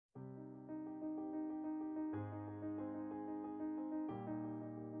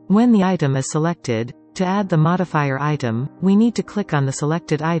When the item is selected, to add the modifier item, we need to click on the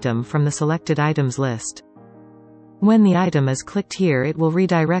selected item from the selected items list. When the item is clicked here, it will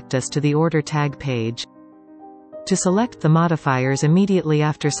redirect us to the order tag page. To select the modifiers immediately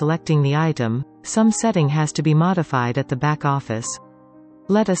after selecting the item, some setting has to be modified at the back office.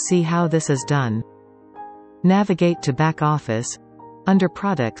 Let us see how this is done. Navigate to Back Office. Under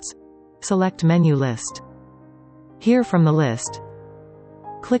Products, select Menu List. Here from the list,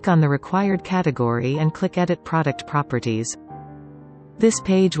 click on the required category and click Edit Product Properties. This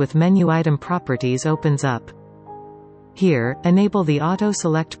page with menu item properties opens up. Here, enable the Auto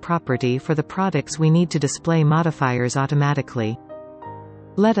Select property for the products we need to display modifiers automatically.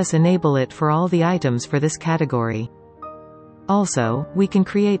 Let us enable it for all the items for this category. Also, we can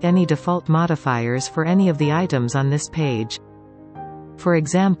create any default modifiers for any of the items on this page. For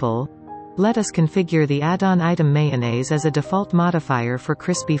example, let us configure the add-on item mayonnaise as a default modifier for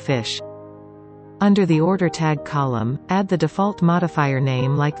crispy fish. Under the Order Tag column, add the default modifier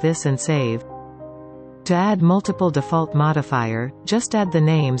name like this and save. To add multiple default modifier, just add the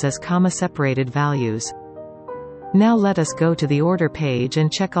names as comma-separated values. Now let us go to the order page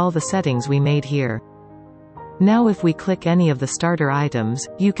and check all the settings we made here. Now if we click any of the starter items,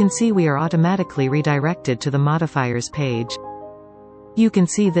 you can see we are automatically redirected to the modifiers page. You can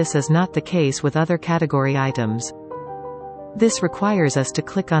see this is not the case with other category items. This requires us to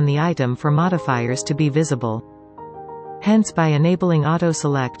click on the item for modifiers to be visible. Hence, by enabling Auto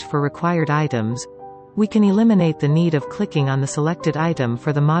Select for required items, we can eliminate the need of clicking on the selected item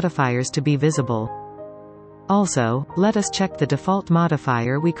for the modifiers to be visible. Also, let us check the default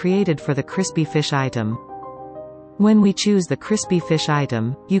modifier we created for the crispy fish item. When we choose the crispy fish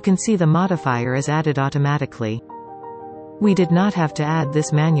item, you can see the modifier is added automatically. We did not have to add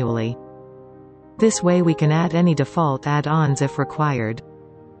this manually. This way we can add any default add-ons if required.